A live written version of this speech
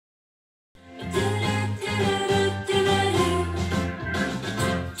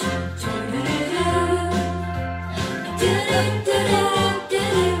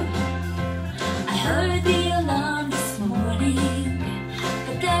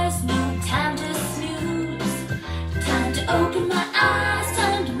there's no time to snooze. Time to open my eyes,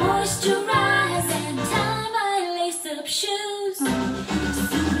 time to moisturize, and time I lace up shoes.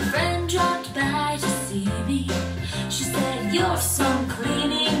 Soon a friend dropped by to see me. She said, "You're some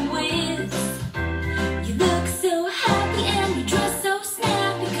cleaning whiz. You look so happy and you dress so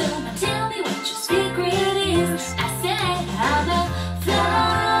snappy. Come on, tell me what your secret is." I said, "I'm a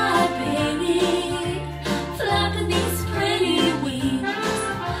fly, baby, flapping these pretty wings.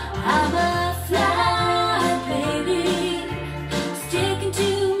 I'm a fly, baby, sticking to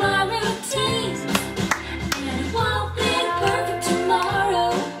my routine. And it won't be perfect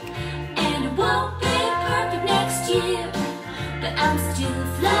tomorrow, and it won't be perfect next year, but I'm still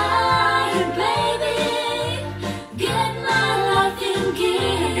flying, baby, get my life in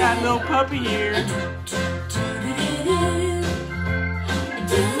gear." Got a little puppy here.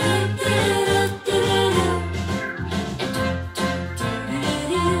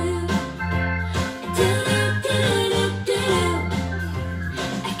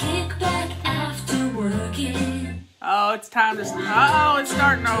 I kick back after working. Oh, it's time to. Oh, it's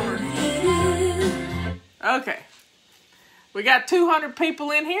starting over. Okay. We got 200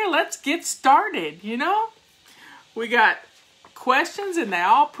 people in here. Let's get started, you know? We got questions, and they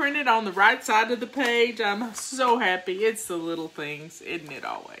all printed on the right side of the page. I'm so happy. It's the little things, isn't it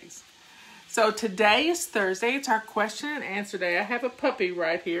always? So today is Thursday. It's our question and answer day. I have a puppy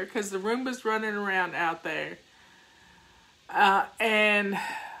right here because the Roomba's running around out there. And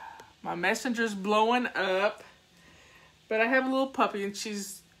my messenger's blowing up. But I have a little puppy, and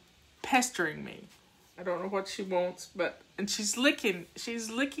she's pestering me. I don't know what she wants, and she's licking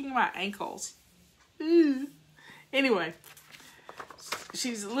my ankles. Ooh. Anyway,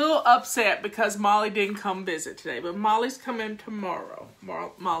 she's a little upset because Molly didn't come visit today, but Molly's coming tomorrow.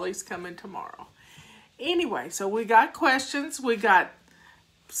 Molly's coming tomorrow. Anyway, so we got questions. We got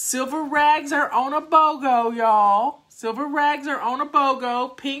silver rags are on a BOGO, y'all. Silver rags are on a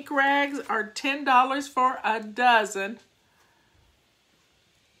BOGO. Pink rags are $10 for a dozen.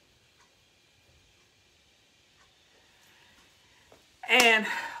 And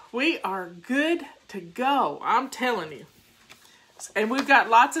we are good to go. I'm telling you. And we've got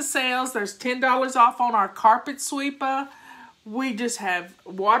lots of sales. There's $10 off on our carpet sweeper. We just have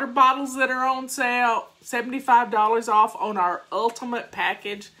water bottles that are on sale. $75 off on our ultimate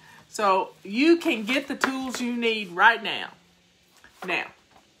package. So you can get the tools you need right now. Now,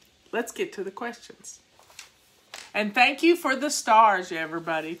 let's get to the questions. And thank you for the stars,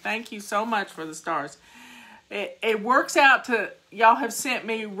 everybody. Thank you so much for the stars. It works out to, y'all have sent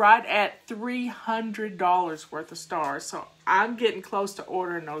me right at $300 worth of stars. So I'm getting close to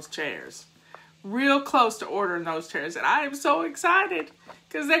ordering those chairs. Real close to ordering those chairs. And I am so excited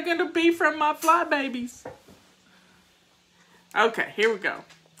because they're going to be from my fly babies. Okay, here we go.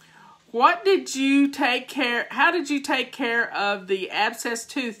 How did you take care of the abscess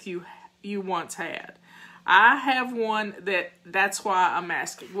tooth you once had? I have one that's why I'm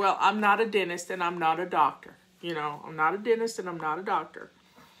asking. Well, I'm not a dentist and I'm not a doctor. You know, I'm not a dentist and I'm not a doctor.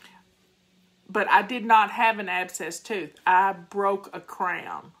 But I did not have an abscess tooth. I broke a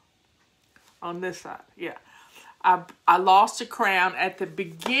crown on this side. Yeah. I lost a crown at the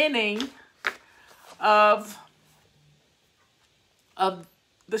beginning of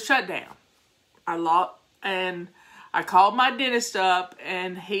the shutdown. And I called my dentist up,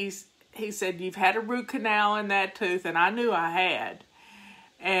 and he said, "You've had a root canal in that tooth," and I knew I had.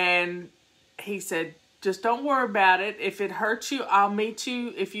 And he said, "Just don't worry about it. If it hurts you, I'll meet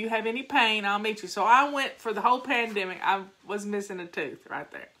you. If you have any pain, I'll meet you." So I went for the whole pandemic. I was missing a tooth right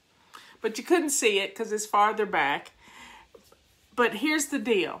there. But you couldn't see it because it's farther back. But here's the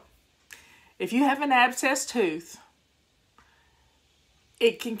deal. If you have an abscess tooth,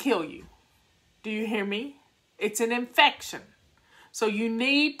 it can kill you. Do you hear me? It's an infection. So you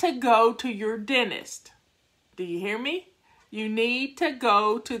need to go to your dentist. Do you hear me? You need to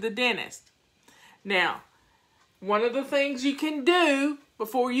go to the dentist. Now, one of the things you can do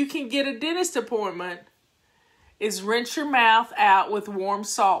before you can get a dentist appointment is rinse your mouth out with warm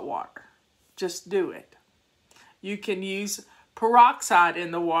salt water. Just do it. You can use peroxide in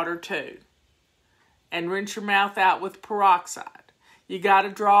the water too. And rinse your mouth out with peroxide. You got to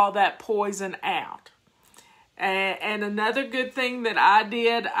draw that poison out. And another good thing that I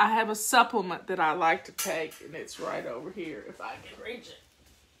did, I have a supplement that I like to take, and it's right over here if I can reach it.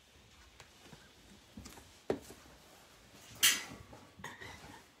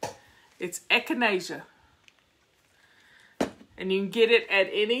 It's echinacea. And you can get it at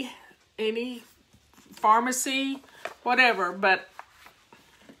any pharmacy, whatever, but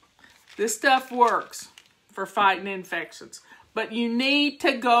this stuff works for fighting infections. but you need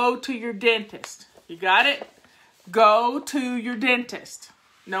to go to your dentist. You got it? Go to your dentist.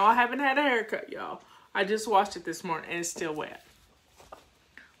 No, I haven't had a haircut, y'all. I just washed it this morning and it's still wet.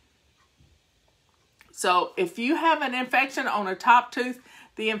 So if you have an infection on a top tooth,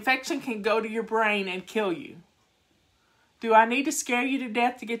 the infection can go to your brain and kill you. Do I need to scare you to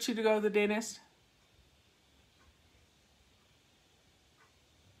death to get you to go to the dentist?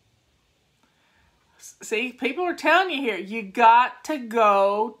 See, people are telling you here, you got to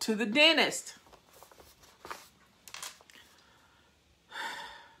go to the dentist.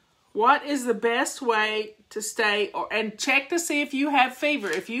 What is the best way to stay, and check to see if you have fever.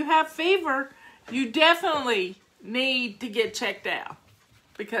 If you have fever, you definitely need to get checked out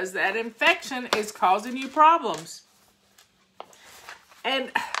because that infection is causing you problems.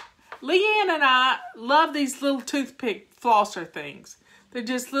 And Leanne and I love these little toothpick flosser things. They're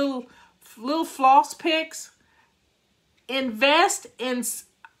just little floss picks. Invest in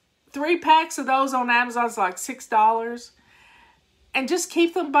 3 packs of those on Amazon. It's like $6. And just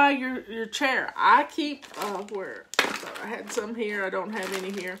keep them by your chair. I keep, I had some here. I don't have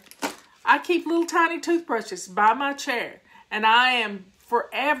any here. I keep little tiny toothbrushes by my chair. And I am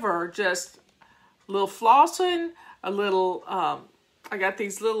forever just a little flossing, a little, I got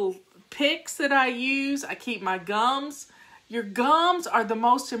these little picks that I use. I keep my gums. Your gums are the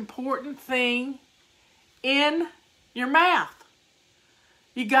most important thing in your mouth.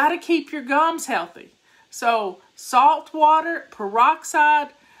 You got to keep your gums healthy. So salt water, peroxide,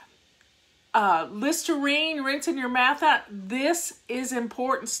 Listerine, rinsing your mouth out. This is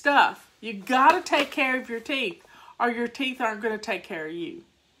important stuff. You got to take care of your teeth or your teeth aren't going to take care of you.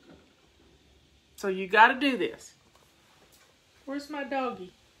 So you got to do this. Where's my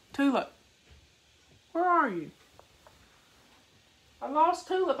doggy? Tulip. Where are you? I lost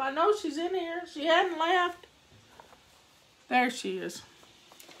Tulip. I know she's in here. She hadn't left. There she is.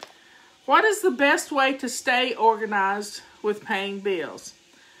 What is the best way to stay organized with paying bills?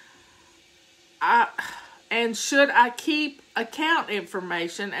 And should I keep account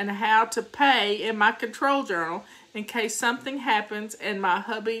information and how to pay in my control journal in case something happens and my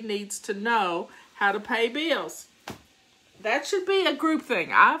hubby needs to know how to pay bills? That should be a group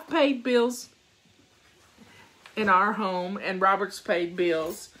thing. I've paid bills in our home and Robert's paid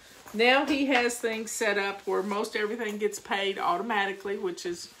bills. Now he has things set up where most everything gets paid automatically, which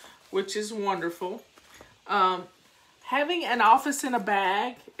is wonderful. Having an office in a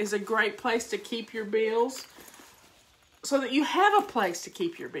bag is a great place to keep your bills so that you have a place to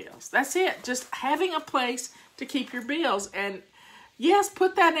keep your bills. That's it. Just having a place to keep your bills. And yes,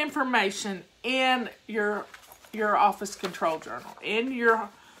 put that information in your office control journal, in your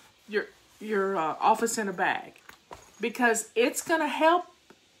office in a bag, because it's going to help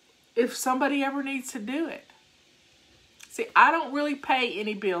if somebody ever needs to do it. See, I don't really pay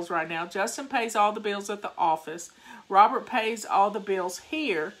any bills right now. Justin pays all the bills at the office. Robert pays all the bills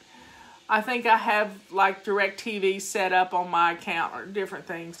here. I think I have like DirecTV set up on my account or different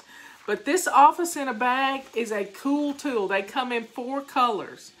things. But this office in a bag is a cool tool. They come in 4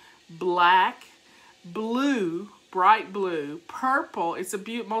 colors. Black, blue, bright blue, purple. It's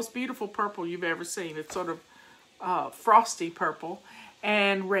the most beautiful purple you've ever seen. It's sort of frosty purple.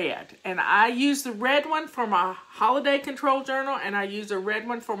 And red. And I use the red one for my holiday control journal, and I use a red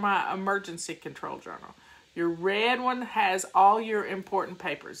one for my emergency control journal. Your red one has all your important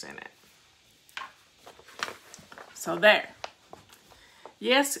papers in it. So there.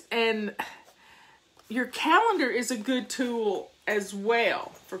 Yes, and your calendar is a good tool as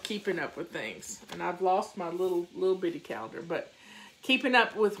well for keeping up with things. And I've lost my little bitty calendar, but keeping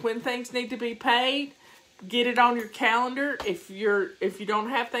up with when things need to be paid. Get it on your calendar. If you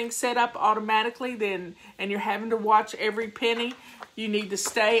don't have things set up automatically, then and you're having to watch every penny, you need to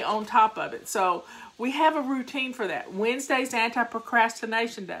stay on top of it. So we have a routine for that. Wednesday's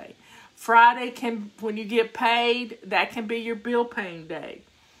anti-procrastination day. Friday when you get paid, that can be your bill paying day.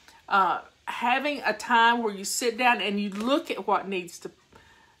 Having a time where you sit down and you look at what needs to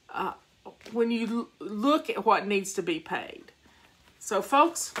be paid. So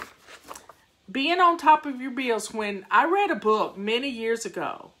folks, being on top of your bills. When I read a book many years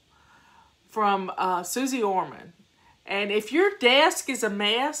ago from Susie Orman, and if your desk is a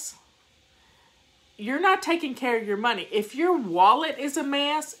mess, you're not taking care of your money. If your wallet is a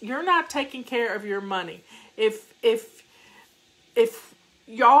mess, you're not taking care of your money. If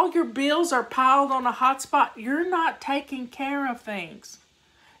all your bills are piled on a hot spot, you're not taking care of things.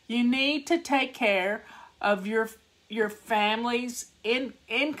 You need to take care of your family's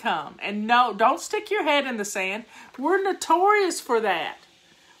income. And no, don't stick your head in the sand. We're notorious for that.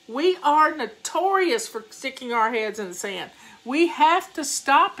 We are notorious for sticking our heads in the sand. We have to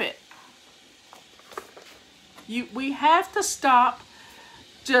stop it. We have to stop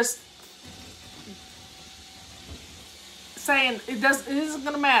just saying it isn't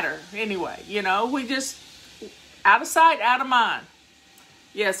going to matter anyway. You know, we just, out of sight, out of mind.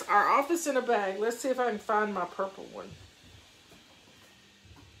 Yes, our office in a bag. Let's see if I can find my purple one.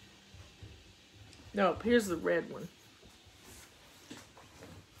 Nope, here's the red one.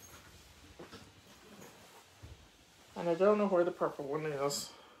 And I don't know where the purple one is.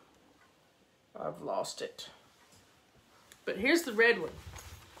 I've lost it. But here's the red one.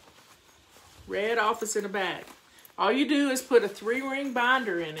 Red office in a bag. All you do is put a 3-ring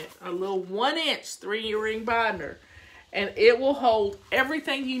binder in it, a little 1-inch 3-ring binder, and it will hold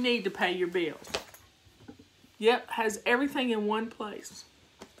everything you need to pay your bills. Yep, has everything in one place.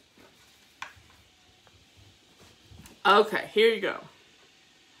 Okay, here you go.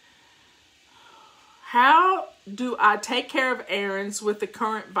 How do I take care of errands with the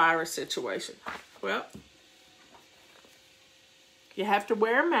current virus situation? Well, you have to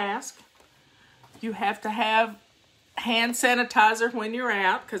wear a mask. You have to have hand sanitizer when you're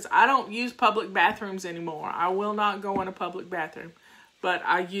out, because I don't use public bathrooms anymore. I will not go in a public bathroom. But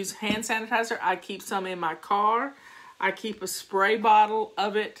I use hand sanitizer. I keep some in my car. I keep a spray bottle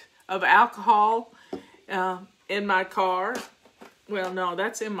of alcohol in my car. Well, no,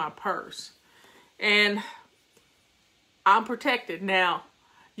 that's in my purse. And I'm protected. Now,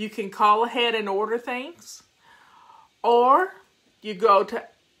 you can call ahead and order things, or you go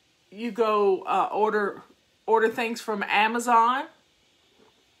order things from Amazon.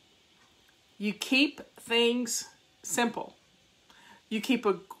 You keep things simple. You keep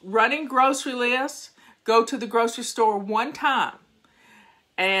a running grocery list. Go to the grocery store one time.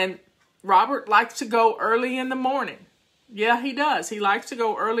 And Robert likes to go early in the morning. Yeah, he does. He likes to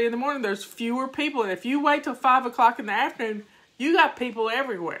go early in the morning. There's fewer people. And if you wait till 5 o'clock in the afternoon, you got people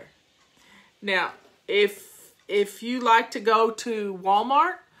everywhere. Now, if you like to go to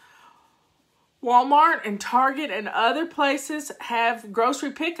Walmart and Target and other places have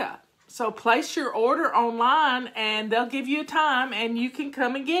grocery pickup. So place your order online and they'll give you a time and you can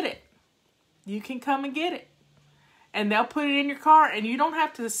come and get it. You can come and get it. And they'll put it in your car and you don't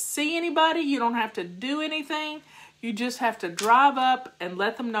have to see anybody. You don't have to do anything. You just have to drive up and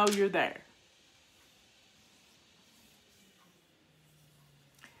let them know you're there.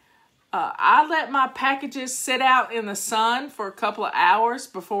 I let my packages sit out in the sun for a couple of hours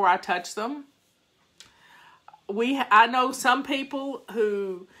before I touch them. I know some people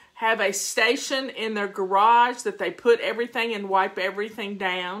who have a station in their garage that they put everything and wipe everything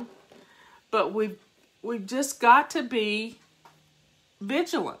down. But we've just got to be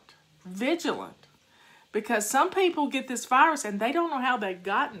vigilant. Because some people get this virus and they don't know how they've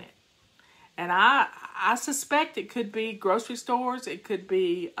gotten it. And I suspect it could be grocery stores. It could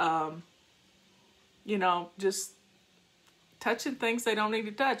be, just touching things they don't need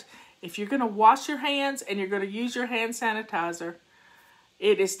to touch. If you're going to wash your hands and you're going to use your hand sanitizer,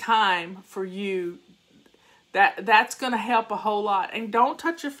 it is time for you. That's going to help a whole lot. And don't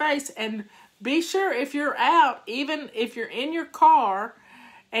touch your face. And be sure if you're out, even if you're in your car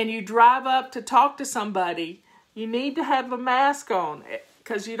and you drive up to talk to somebody, you need to have a mask on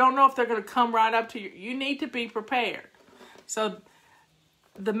because you don't know if they're going to come right up to you. You need to be prepared. So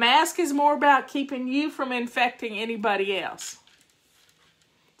the mask is more about keeping you from infecting anybody else.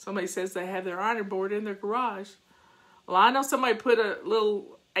 Somebody says they have their ironing board in their garage. Well, I know somebody put a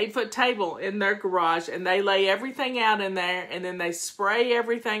little 8-foot table in their garage and they lay everything out in there and then they spray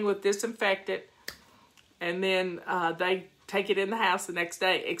everything with disinfectant and then they take it in the house the next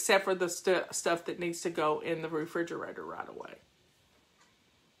day, except for the stuff that needs to go in the refrigerator right away.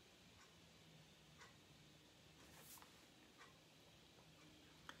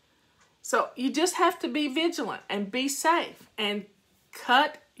 So you just have to be vigilant and be safe and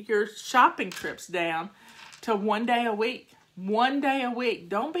cut your shopping trips down to 1 day a week. 1 day a week.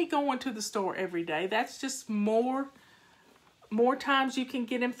 Don't be going to the store every day. That's just more times you can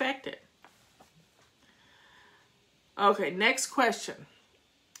get infected. Okay, next question.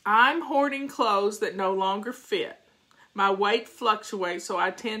 I'm hoarding clothes that no longer fit. My weight fluctuates, so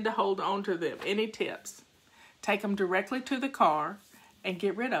I tend to hold on to them. Any tips? Take them directly to the car and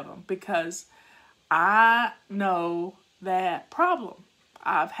get rid of them because I know that problem.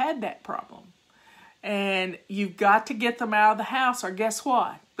 I've had that problem. And you've got to get them out of the house or guess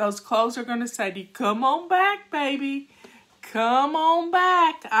what? Those clothes are going to say to you, come on back, baby. Come on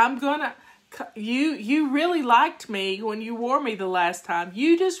back. You really liked me when you wore me the last time.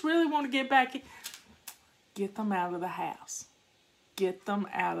 You just really want to get back in. Get them out of the house. Get them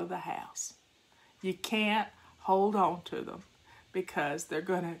out of the house. You can't hold on to them. because you're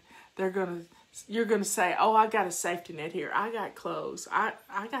gonna say, oh, I got a safety net here. I got clothes. I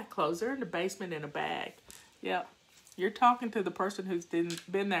got clothes. They're in the basement in a bag. Yep. You're talking to the person who's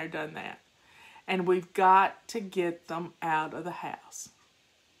been there, done that. And we've got to get them out of the house.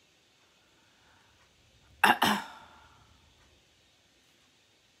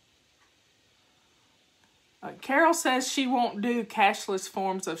 Carol says she won't do cashless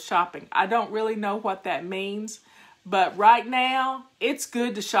forms of shopping. I don't really know what that means, but right now it's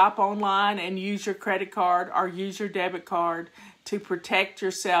good to shop online and use your credit card or use your debit card to protect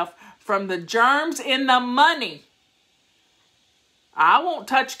yourself from the germs in the money. I won't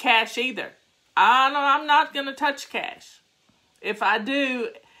touch cash either. I'm not going to touch cash. If I do,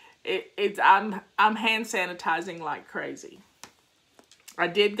 I'm hand sanitizing like crazy. I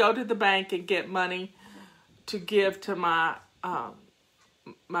did go to the bank and get money to give to my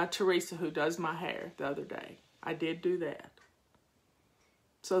Teresa who does my hair the other day. I did do that.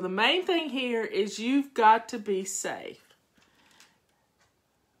 So the main thing here is you've got to be safe.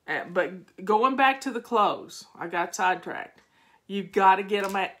 But going back to the clothes, I got sidetracked. You've got to get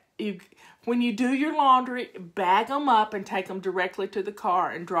them when you do your laundry, bag them up and take them directly to the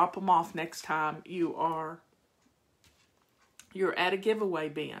car and drop them off next time you're at a giveaway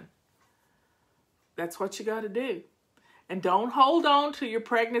bin. That's what you got to do. And don't hold on to your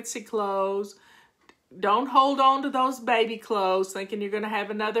pregnancy clothes. Don't hold on to those baby clothes thinking you're going to have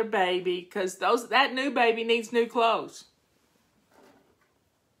another baby, because that new baby needs new clothes.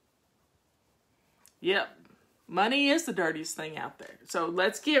 Yep. Money is the dirtiest thing out there. So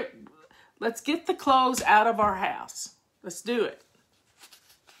let's get the clothes out of our house. Let's do it.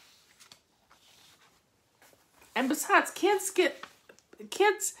 And besides, kids,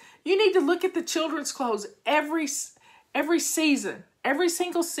 you need to look at the children's clothes every season. Every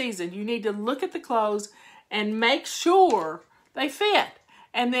single season, you need to look at the clothes and make sure they fit.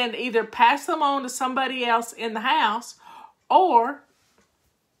 And then either pass them on to somebody else in the house or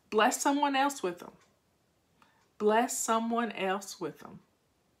bless someone else with them. Bless someone else with them.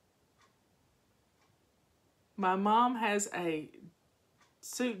 My mom has a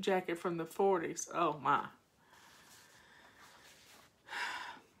suit jacket from the 40s. Oh, my.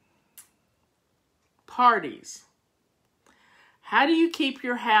 Parties. How do you keep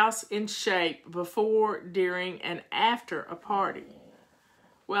your house in shape before, during, and after a party?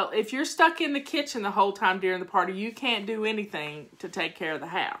 Well, if you're stuck in the kitchen the whole time during the party, you can't do anything to take care of the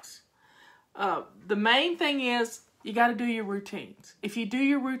house. The main thing is you got to do your routines. If you do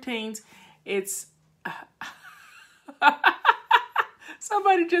your routines, it's...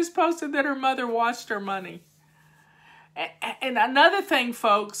 Somebody just posted that her mother washed her money. And another thing,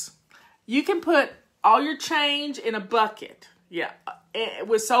 folks, you can put all your change in a bucket. Yeah,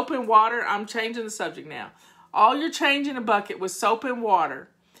 with soap and water. I'm changing the subject now. All your change in a bucket with soap and water.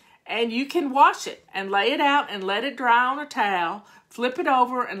 And you can wash it and lay it out and let it dry on a towel. Flip it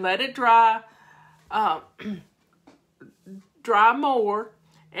over and let it dry, dry more.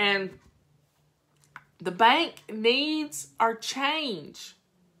 And the bank needs our change.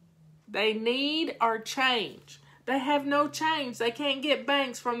 They need our change. They have no change. They can't get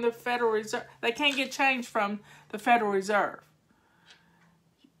banks from the Federal Reserve. They can't get change from the Federal Reserve.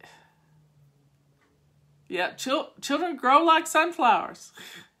 Yeah, children grow like sunflowers.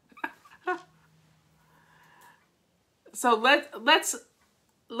 So let's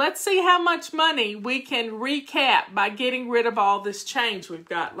see how much money we can recap by getting rid of all this change we've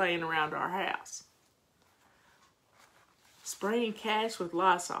got laying around our house. Spraying cash with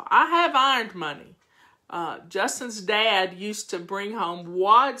Lysol. I have ironed money. Justin's dad used to bring home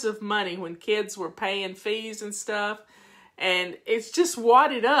wads of money when kids were paying fees and stuff. And it's just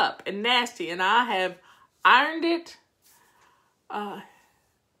wadded up and nasty. And I have ironed it.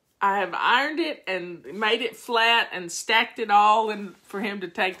 I have ironed it and made it flat and stacked it all in for him to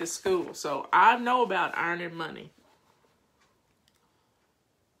take to school. So I know about ironing money.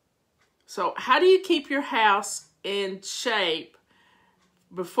 So how do you keep your house in shape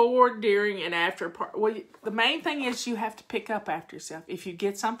before, during, and after a party? Well, the main thing is you have to pick up after yourself. If you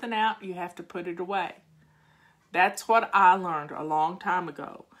get something out, you have to put it away. That's what I learned a long time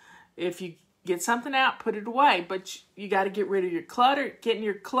ago. If you get something out, put it away. But you got to get rid of your clutter. Getting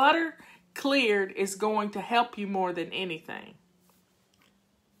your clutter cleared is going to help you more than anything.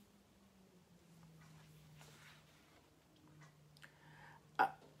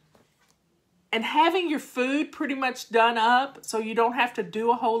 And having your food pretty much done up so you don't have to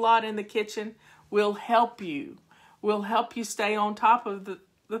do a whole lot in the kitchen will help you. Will help you stay on top of the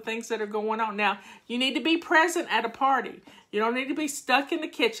things that are going on. Now, you need to be present at a party. You don't need to be stuck in the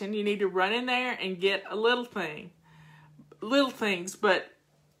kitchen. You need to run in there and get a little thing. little things, but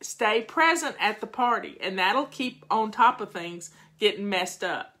stay present at the party, and that'll keep on top of things getting messed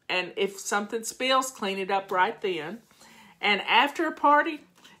up. And if something spills, clean it up right then. And after a party,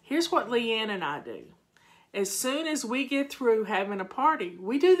 here's what Leanne and I do. As soon as we get through having a party,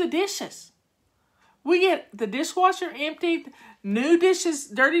 we do the dishes. We get the dishwasher emptied, new dishes,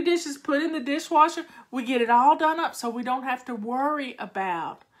 dirty dishes put in the dishwasher. We get it all done up so we don't have to worry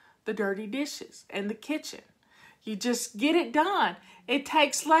about the dirty dishes and the kitchen. You just get it done. It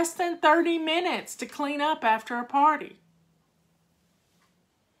takes less than 30 minutes to clean up after a party.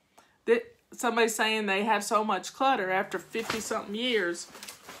 Somebody's saying they have so much clutter after 50-something years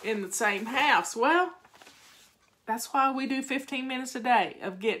in the same house. Well, that's why we do 15 minutes a day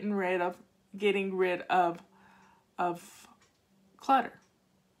of getting rid of clutter.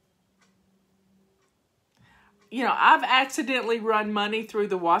 You know, I've accidentally run money through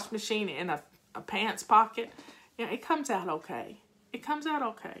the wash machine in a pants pocket. You know, it comes out okay. It comes out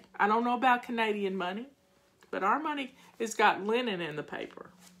okay. I don't know about Canadian money, but our money has got linen in the paper.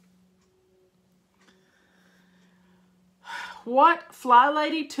 What Fly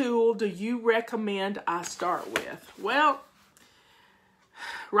Lady tool do you recommend I start with? Well,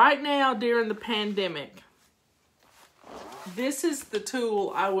 right now during the pandemic, this is the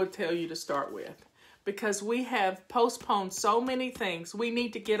tool I would tell you to start with, because we have postponed so many things. We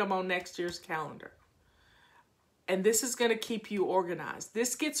need to get them on next year's calendar. And this is going to keep you organized.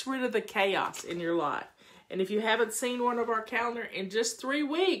 This gets rid of the chaos in your life. And if you haven't seen one of our calendar in just 3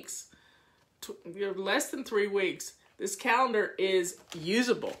 weeks, less than 3 weeks, this calendar is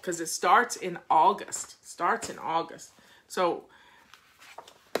usable because it starts in August. So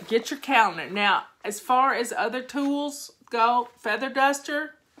get your calendar. Now, as far as other tools go, feather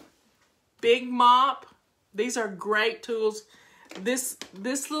duster, big mop, these are great tools. This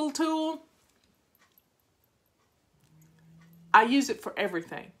little tool, I use it for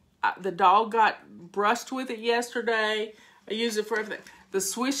everything. The dog got brushed with it yesterday. I use it for everything. The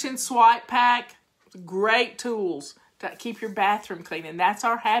Swish and Swipe pack, great tools to keep your bathroom clean. And that's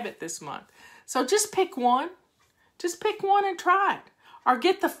our habit this month. So just pick one. Just pick one and try it. Or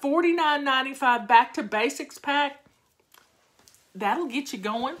get the $49.95 Back to Basics pack. That'll get you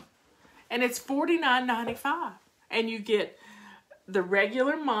going. And it's $49.95. And you get the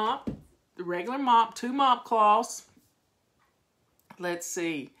regular mop, 2 mop cloths. Let's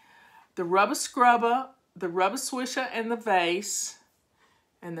see. The Rubber Scrubber, the Rubber Swisher, and the vase.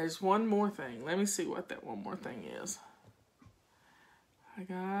 And there's one more thing. Let me see what that one more thing is. I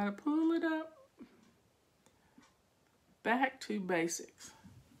gotta pull it up. Back to Basics.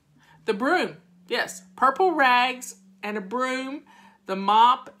 The broom. Yes. Purple rags and a broom. The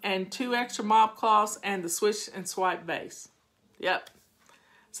mop and 2 extra mop cloths and the Swish and Swipe vase. Yep.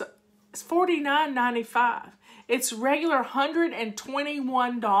 So it's $49.95. It's regular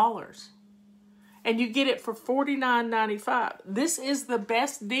 $121. And you get it for $49.95. This is the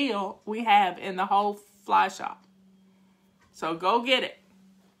best deal we have in the whole fly shop. So go get it.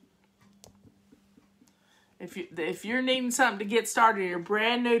 If you're needing something to get started, you're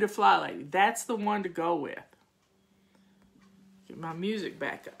brand new to Fly Lady, that's the one to go with. Get my music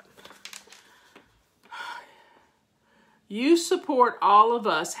back up. You support all of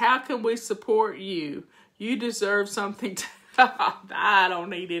us. How can we support you? You deserve something to... I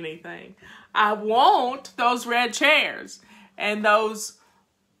don't need anything. I want those red chairs and those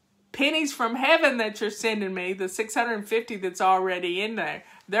pennies from heaven that you're sending me, the $650 that's already in there.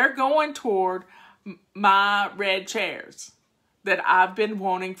 They're going toward my red chairs that I've been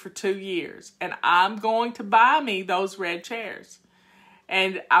wanting for 2 years. And I'm going to buy me those red chairs.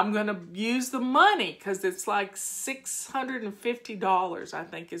 And I'm going to use the money because it's like $650, I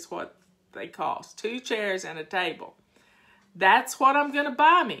think is what they cost. 2 chairs and a table. That's what I'm going to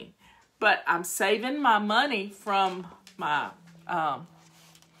buy me. But I'm saving my money from my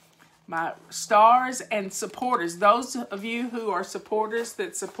my stars and supporters. Those of you who are supporters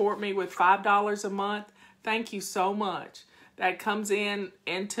that support me with $5 a month, thank you so much. That comes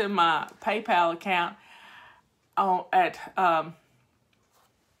into my PayPal account at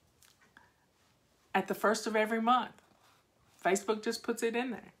the first of every month. Facebook just puts it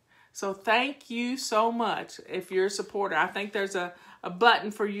in there. So thank you so much if you're a supporter. I think there's a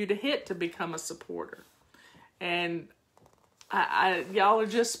button for you to hit to become a supporter. And y'all are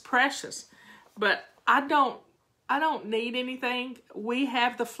just precious. But I don't need anything. We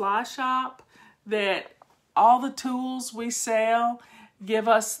have the fly shop that all the tools we sell give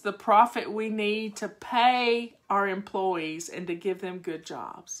us the profit we need to pay our employees and to give them good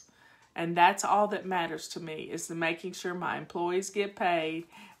jobs. And that's all that matters to me, is the making sure my employees get paid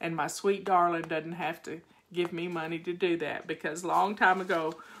and my sweet darling doesn't have to give me money to do that, because a long time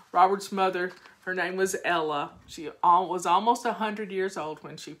ago, Robert's mother, her name was Ella. She was almost 100 years old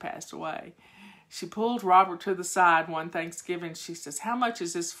when she passed away. She pulled Robert to the side one Thanksgiving. She says, "How much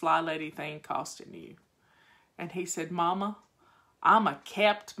is this Fly Lady thing costing you?" And he said, "Mama, I'm a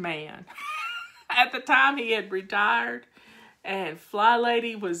kept man." At the time, he had retired, and Fly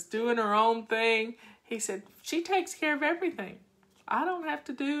Lady was doing her own thing. He said, "She takes care of everything. I don't have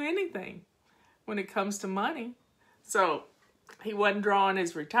to do anything when it comes to money." So he wasn't drawing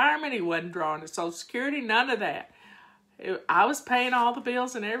his retirement. He wasn't drawing his Social Security, none of that. I was paying all the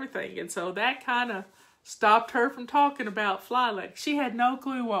bills and everything. And so that kind of stopped her from talking about Fly Lady. She had no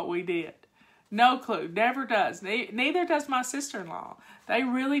clue what we did. No clue. Never does. Neither does my sister-in-law. They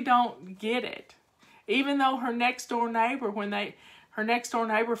really don't get it. Even though her next door neighbor, her next door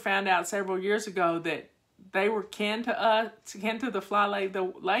neighbor found out several years ago that they were kin to the Fly Lady, the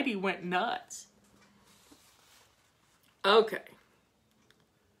lady went nuts. Okay.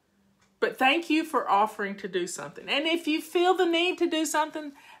 But thank you for offering to do something. And if you feel the need to do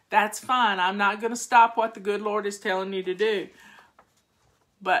something, that's fine. I'm not going to stop what the good Lord is telling you to do.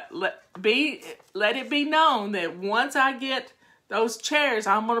 But let it be known that once I get those chairs,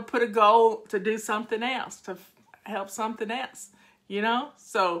 I'm going to put a goal to do something else, to help something else, you know?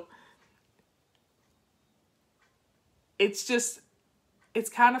 So it's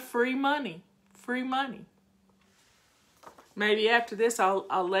kind of free money. Free money. Maybe after this, I'll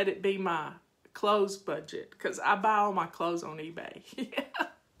let it be my clothes budget, because I buy all my clothes on eBay.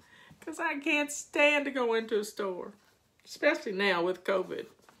 Because I can't stand to go into a store, especially now with COVID.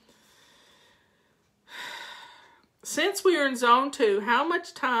 Since we are in zone 2, how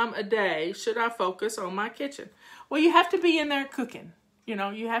much time a day should I focus on my kitchen? Well, you have to be in there cooking. You know,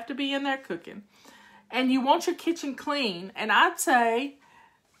 you have to be in there cooking. And you want your kitchen clean. And I'd say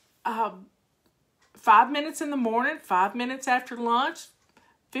 5 minutes in the morning, 5 minutes after lunch,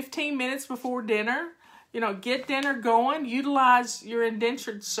 15 minutes before dinner. You know, get dinner going. Utilize your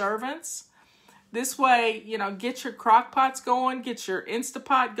indentured servants. This way, you know, get your crock pots going. Get your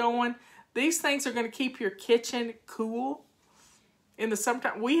Instapot going. These things are going to keep your kitchen cool in the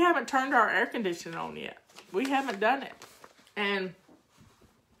summertime. We haven't turned our air conditioning on yet. We haven't done it. And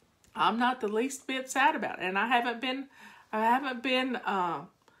I'm not the least bit sad about it. And I haven't been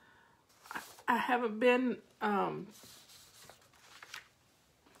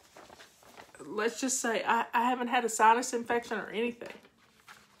let's just say I haven't had a sinus infection or anything.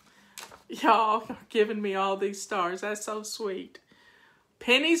 Y'all are giving me all these stars. That's so sweet.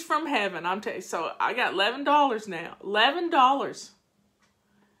 Pennies from heaven. I'm telling you. So I got $11 now. $11.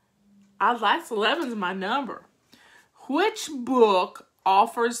 That's 11's my number. Which book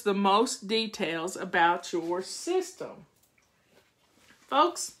offers the most details about your system?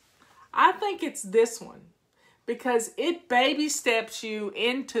 Folks, I think it's this one, because it baby steps you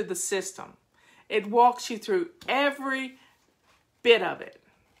into the system. It walks you through every bit of it.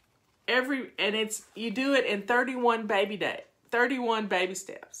 You do it in 31 baby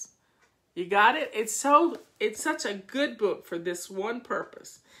steps. You got it? It's such a good book for this one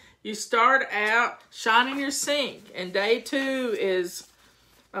purpose. You start out shining your sink, and day 2 is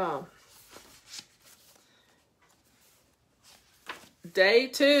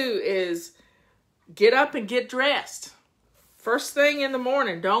get up and get dressed. First thing in the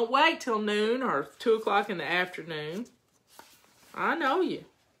morning. Don't wait till noon or 2 o'clock in the afternoon. I know you.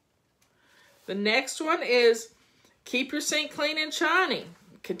 The next one is keep your sink clean and shiny.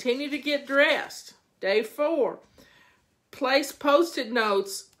 Continue to get dressed. Day 4. Place Post-it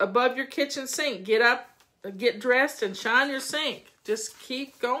notes above your kitchen sink. Get up, get dressed, and shine your sink. Just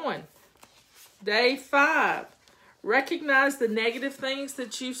keep going. Day 5. Recognize the negative things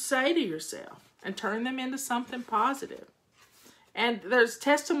that you say to yourself and turn them into something positive. And there's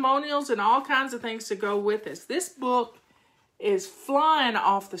testimonials and all kinds of things to go with this. This book is flying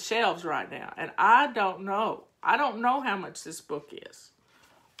off the shelves right now. And I don't know how much this book is.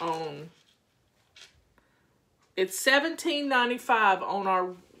 It's $17.95 on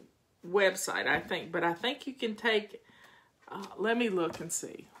our website, I think. But I think you can take... let me look and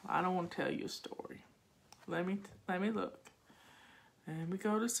see. I don't want to tell you a story. Let me look. And we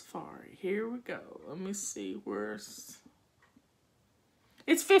go to Safari. Here we go. Let me see where's...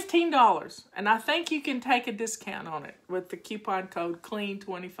 It's $15. And I think you can take a discount on it with the coupon code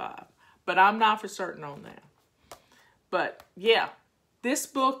CLEAN25. But I'm not for certain on that. But yeah, this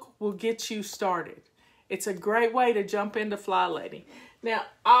book will get you started. It's a great way to jump into Fly Lady. Now,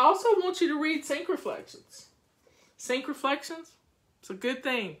 I also want you to read Sink Reflections. Sink Reflections, it's a good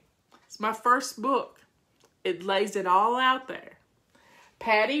thing. It's my first book. It lays it all out there.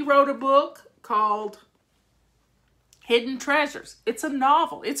 Patty wrote a book called Hidden Treasures. It's a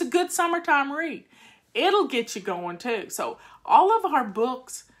novel. It's a good summertime read. It'll get you going too. So all of our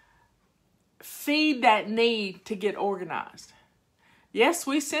books feed that need to get organized. Yes,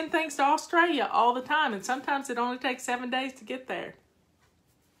 we send things to Australia all the time, and sometimes it only takes 7 days to get there.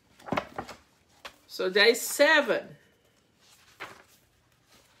 So day 7.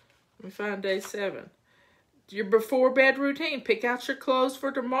 Let me find day 7. Your before bed routine. Pick out your clothes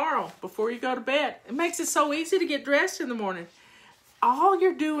for tomorrow before you go to bed. It makes it so easy to get dressed in the morning. All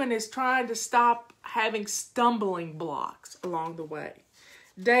you're doing is trying to stop having stumbling blocks along the way.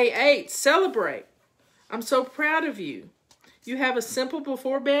 Day 8, celebrate. I'm so proud of you. You have a simple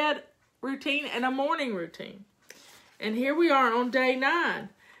before bed routine and a morning routine. And here we are on day 9.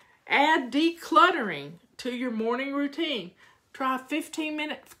 Add decluttering to your morning routine. Try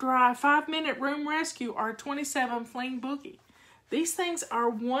 5-minute room rescue or 27 fling boogie. These things are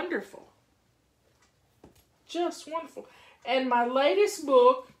wonderful. Just wonderful. And my latest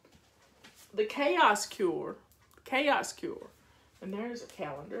book, The Chaos Cure. And there's a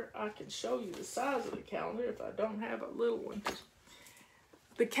calendar. I can show you the size of the calendar if I don't have a little one.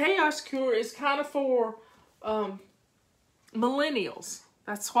 The Chaos Cure is kind of for millennials.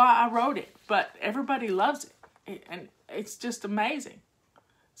 That's why I wrote it. But everybody loves it. And it's just amazing.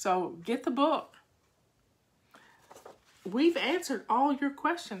 So get the book. We've answered all your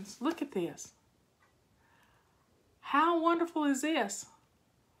questions. Look at this. How wonderful is this?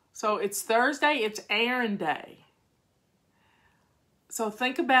 So it's Thursday. It's errand day. So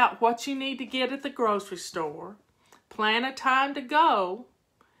think about what you need to get at the grocery store. Plan a time to go.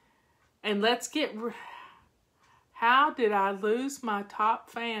 And let's get... How did I lose my top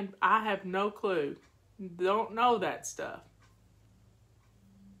fan? I have no clue. Don't know that stuff.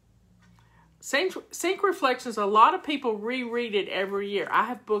 Sync Reflections, a lot of people reread it every year. I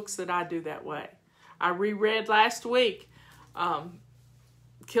have books that I do that way. I reread last week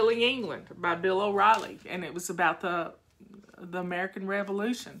Killing England by Bill O'Reilly. And it was about the American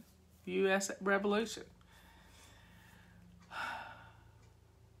Revolution, the U.S. Revolution.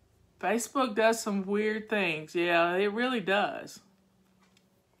 Facebook does some weird things. Yeah, it really does.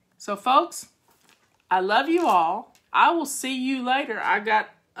 So, folks, I love you all. I will see you later. I got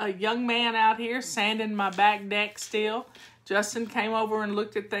a young man out here sanding my back deck still. Justin came over and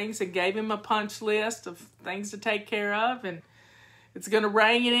looked at things and gave him a punch list of things to take care of. And it's going to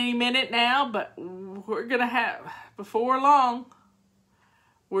rain in any minute now, but we're going to have, before long,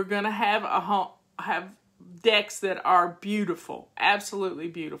 we're going to have decks that are beautiful. Absolutely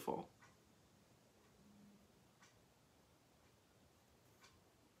beautiful.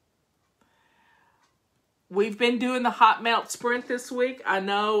 We've been doing the hot melt sprint this week. I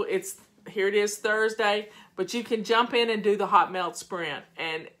know here it is Thursday, but you can jump in and do the hot melt sprint,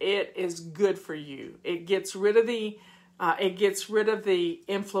 and it is good for you. It gets rid of the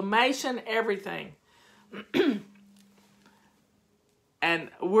inflammation, everything. And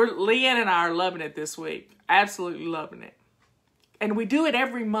Leanne and I are loving it this week. Absolutely loving it. And we do it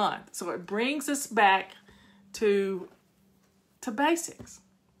every month, so it brings us back to basics.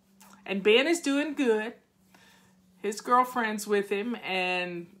 And Ben is doing good. His girlfriend's with him,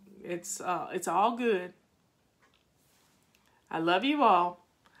 and it's all good. I love you all.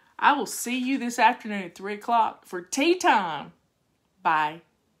 I will see you this afternoon at 3 o'clock for tea time. Bye.